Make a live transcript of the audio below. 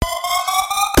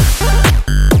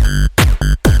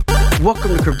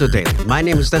Welcome to Crypto Daily. My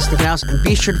name is Dustin Knaus, and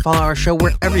be sure to follow our show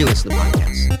wherever you listen to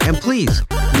podcasts. And please,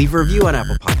 leave a review on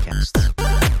Apple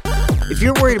Podcasts. If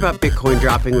you're worried about Bitcoin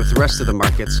dropping with the rest of the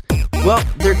markets, well,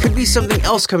 there could be something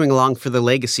else coming along for the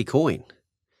legacy coin.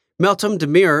 Meltem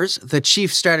Demirors, the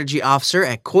chief strategy officer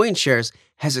at CoinShares,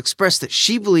 has expressed that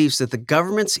she believes that the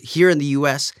governments here in the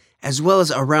U.S., as well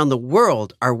as around the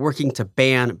world, are working to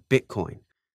ban Bitcoin.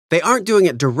 They aren't doing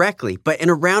it directly, but in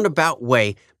a roundabout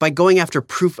way by going after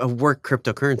proof-of-work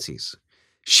cryptocurrencies.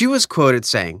 She was quoted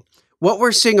saying, "What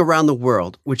we're seeing around the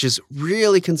world, which is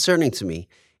really concerning to me,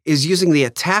 is using the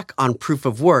attack on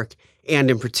proof-of-work,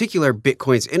 and in particular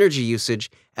Bitcoin's energy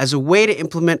usage, as a way to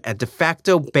implement a de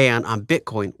facto ban on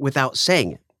Bitcoin without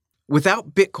saying it.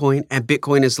 Without Bitcoin, and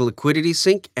Bitcoin as the liquidity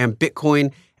sink, and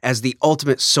Bitcoin as the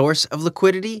ultimate source of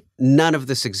liquidity, none of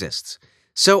this exists.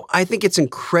 So I think it's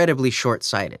incredibly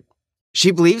short-sighted."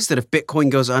 She believes that if Bitcoin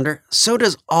goes under, so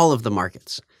does all of the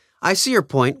markets. I see your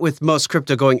point with most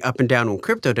crypto going up and down when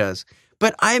crypto does,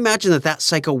 but I imagine that that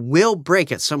cycle will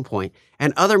break at some point,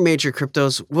 and other major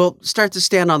cryptos will start to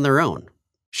stand on their own.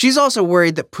 She's also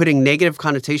worried that putting negative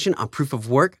connotation on proof of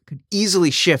work could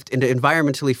easily shift into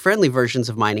environmentally friendly versions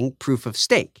of mining proof of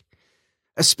stake,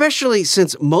 especially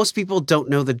since most people don't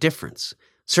know the difference.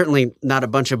 Certainly not a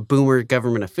bunch of boomer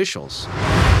government officials.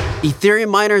 Ethereum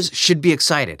miners should be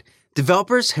excited.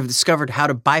 Developers have discovered how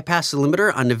to bypass the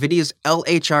limiter on NVIDIA's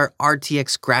LHR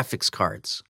RTX graphics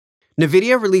cards.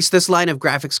 NVIDIA released this line of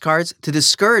graphics cards to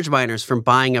discourage miners from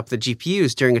buying up the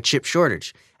GPUs during a chip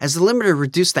shortage, as the limiter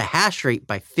reduced the hash rate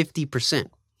by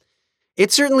 50%.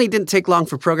 It certainly didn't take long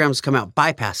for programs to come out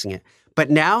bypassing it, but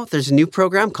now there's a new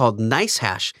program called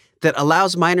NiceHash that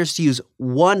allows miners to use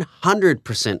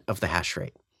 100% of the hash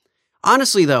rate.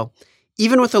 Honestly, though,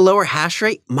 even with a lower hash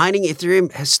rate, mining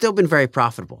Ethereum has still been very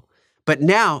profitable. But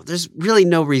now, there's really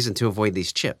no reason to avoid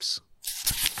these chips.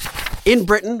 In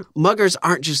Britain, muggers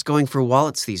aren't just going for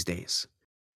wallets these days.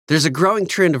 There's a growing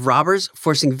trend of robbers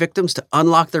forcing victims to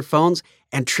unlock their phones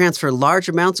and transfer large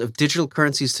amounts of digital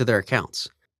currencies to their accounts.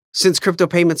 Since crypto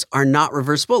payments are not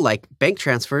reversible like bank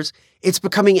transfers, it's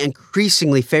becoming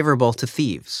increasingly favorable to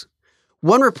thieves.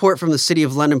 One report from the City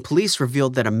of London police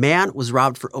revealed that a man was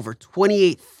robbed for over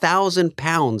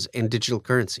 £28,000 in digital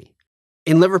currency.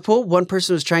 In Liverpool, one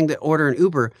person was trying to order an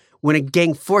Uber when a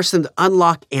gang forced them to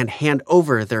unlock and hand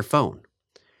over their phone.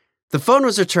 The phone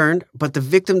was returned, but the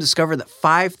victim discovered that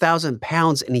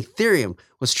 £5,000 in Ethereum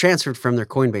was transferred from their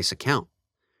Coinbase account.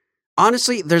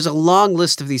 Honestly, there's a long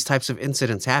list of these types of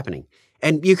incidents happening,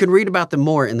 and you can read about them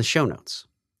more in the show notes.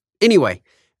 Anyway,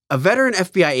 a veteran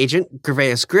FBI agent,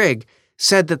 Gervais Grigg,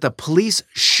 said that the police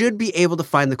should be able to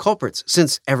find the culprits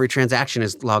since every transaction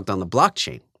is logged on the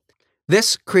blockchain.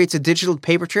 This creates a digital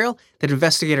paper trail that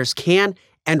investigators can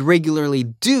and regularly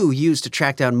do use to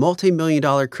track down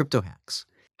multi-million-dollar crypto hacks.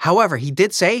 However, he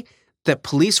did say that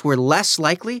police were less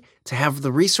likely to have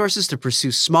the resources to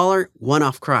pursue smaller,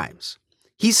 one-off crimes.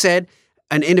 He said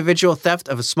an individual theft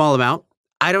of a small amount,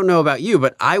 I don't know about you,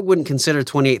 but I wouldn't consider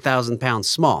 £28,000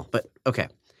 small, but okay.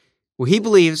 Well, he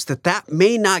believes that that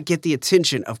may not get the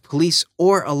attention of police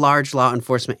or a large law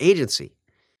enforcement agency.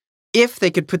 If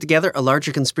they could put together a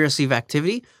larger conspiracy of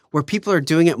activity where people are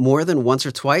doing it more than once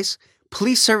or twice,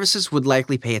 police services would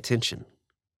likely pay attention.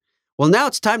 Well, now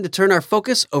it's time to turn our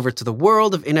focus over to the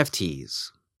world of NFTs.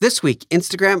 This week,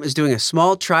 Instagram is doing a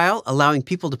small trial allowing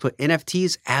people to put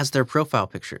NFTs as their profile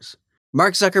pictures.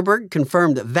 Mark Zuckerberg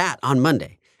confirmed that on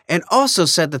Monday, and also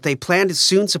said that they plan to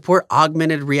soon support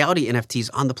augmented reality NFTs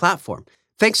on the platform,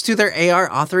 thanks to their AR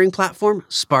authoring platform,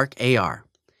 Spark AR.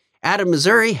 Adam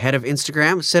Missouri, head of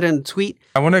Instagram, said in a tweet,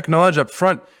 "I want to acknowledge up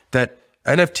front that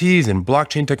NFTs and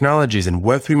blockchain technologies and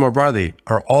Web3 more broadly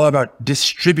are all about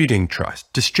distributing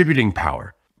trust, distributing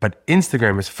power. But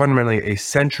Instagram is fundamentally a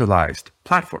centralized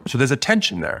platform. So there's a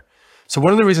tension there. So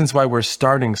one of the reasons why we're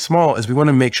starting small is we want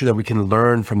to make sure that we can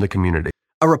learn from the community."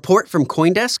 A report from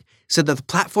CoinDesk said that the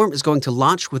platform is going to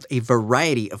launch with a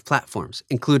variety of platforms,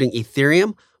 including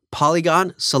Ethereum,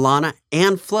 Polygon, Solana,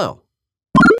 and Flow.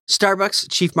 Starbucks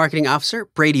Chief Marketing Officer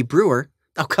Brady Brewer,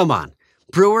 oh come on,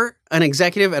 Brewer, an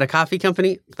executive at a coffee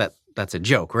company? That's a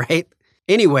joke, right?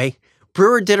 Anyway,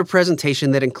 Brewer did a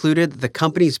presentation that included the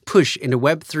company's push into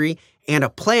Web3 and a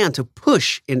plan to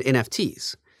push into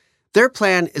NFTs. Their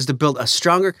plan is to build a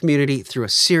stronger community through a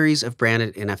series of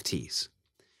branded NFTs.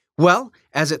 Well,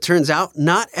 as it turns out,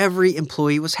 not every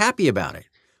employee was happy about it.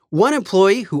 One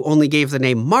employee, who only gave the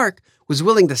name Mark, was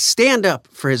willing to stand up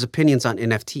for his opinions on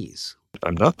NFTs.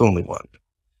 I'm not the only one.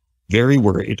 Very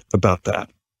worried about that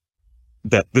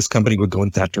this company would go in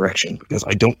that direction, because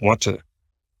I don't want to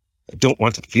I don't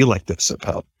want to feel like this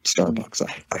about Starbucks.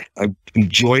 I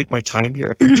enjoyed my time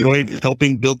here. I enjoyed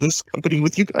helping build this company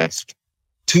with you guys.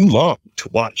 Too long to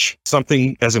watch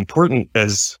something as important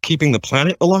as keeping the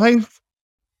planet alive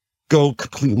go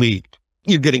completely.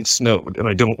 You're getting snowed, and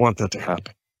I don't want that to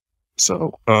happen.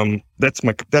 So that's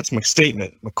my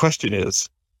statement. My question is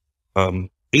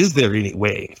there any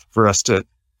way for us to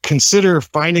consider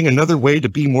finding another way to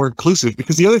be more inclusive?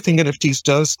 Because the other thing NFTs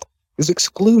does is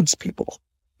excludes people,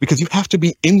 because you have to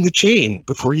be in the chain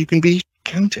before you can be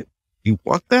counted. You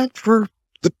want that for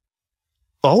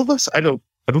all of us? I don't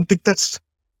think that's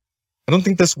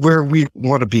where we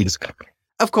want to be as a company.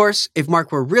 Of course, if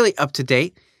Mark were really up to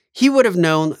date, he would have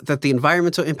known that the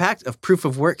environmental impact of proof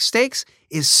of work stakes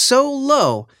is so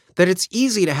low that it's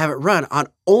easy to have it run on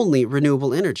only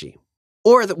renewable energy.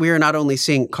 Or that we are not only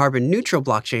seeing carbon neutral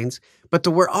blockchains, but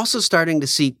that we're also starting to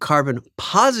see carbon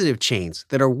positive chains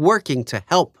that are working to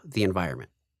help the environment.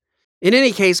 In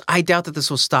any case, I doubt that this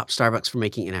will stop Starbucks from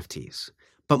making NFTs.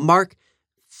 But Mark,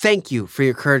 thank you for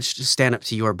your courage to stand up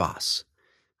to your boss.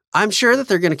 I'm sure that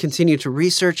they're going to continue to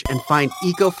research and find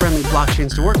eco-friendly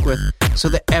blockchains to work with so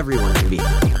that everyone can be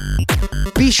happy.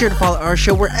 Be sure to follow our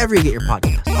show wherever you get your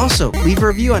podcasts. Also, leave a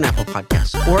review on Apple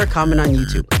Podcasts or a comment on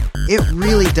YouTube. It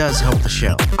really does help the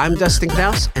show. I'm Dustin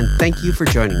Knaus, and thank you for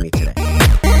joining me today.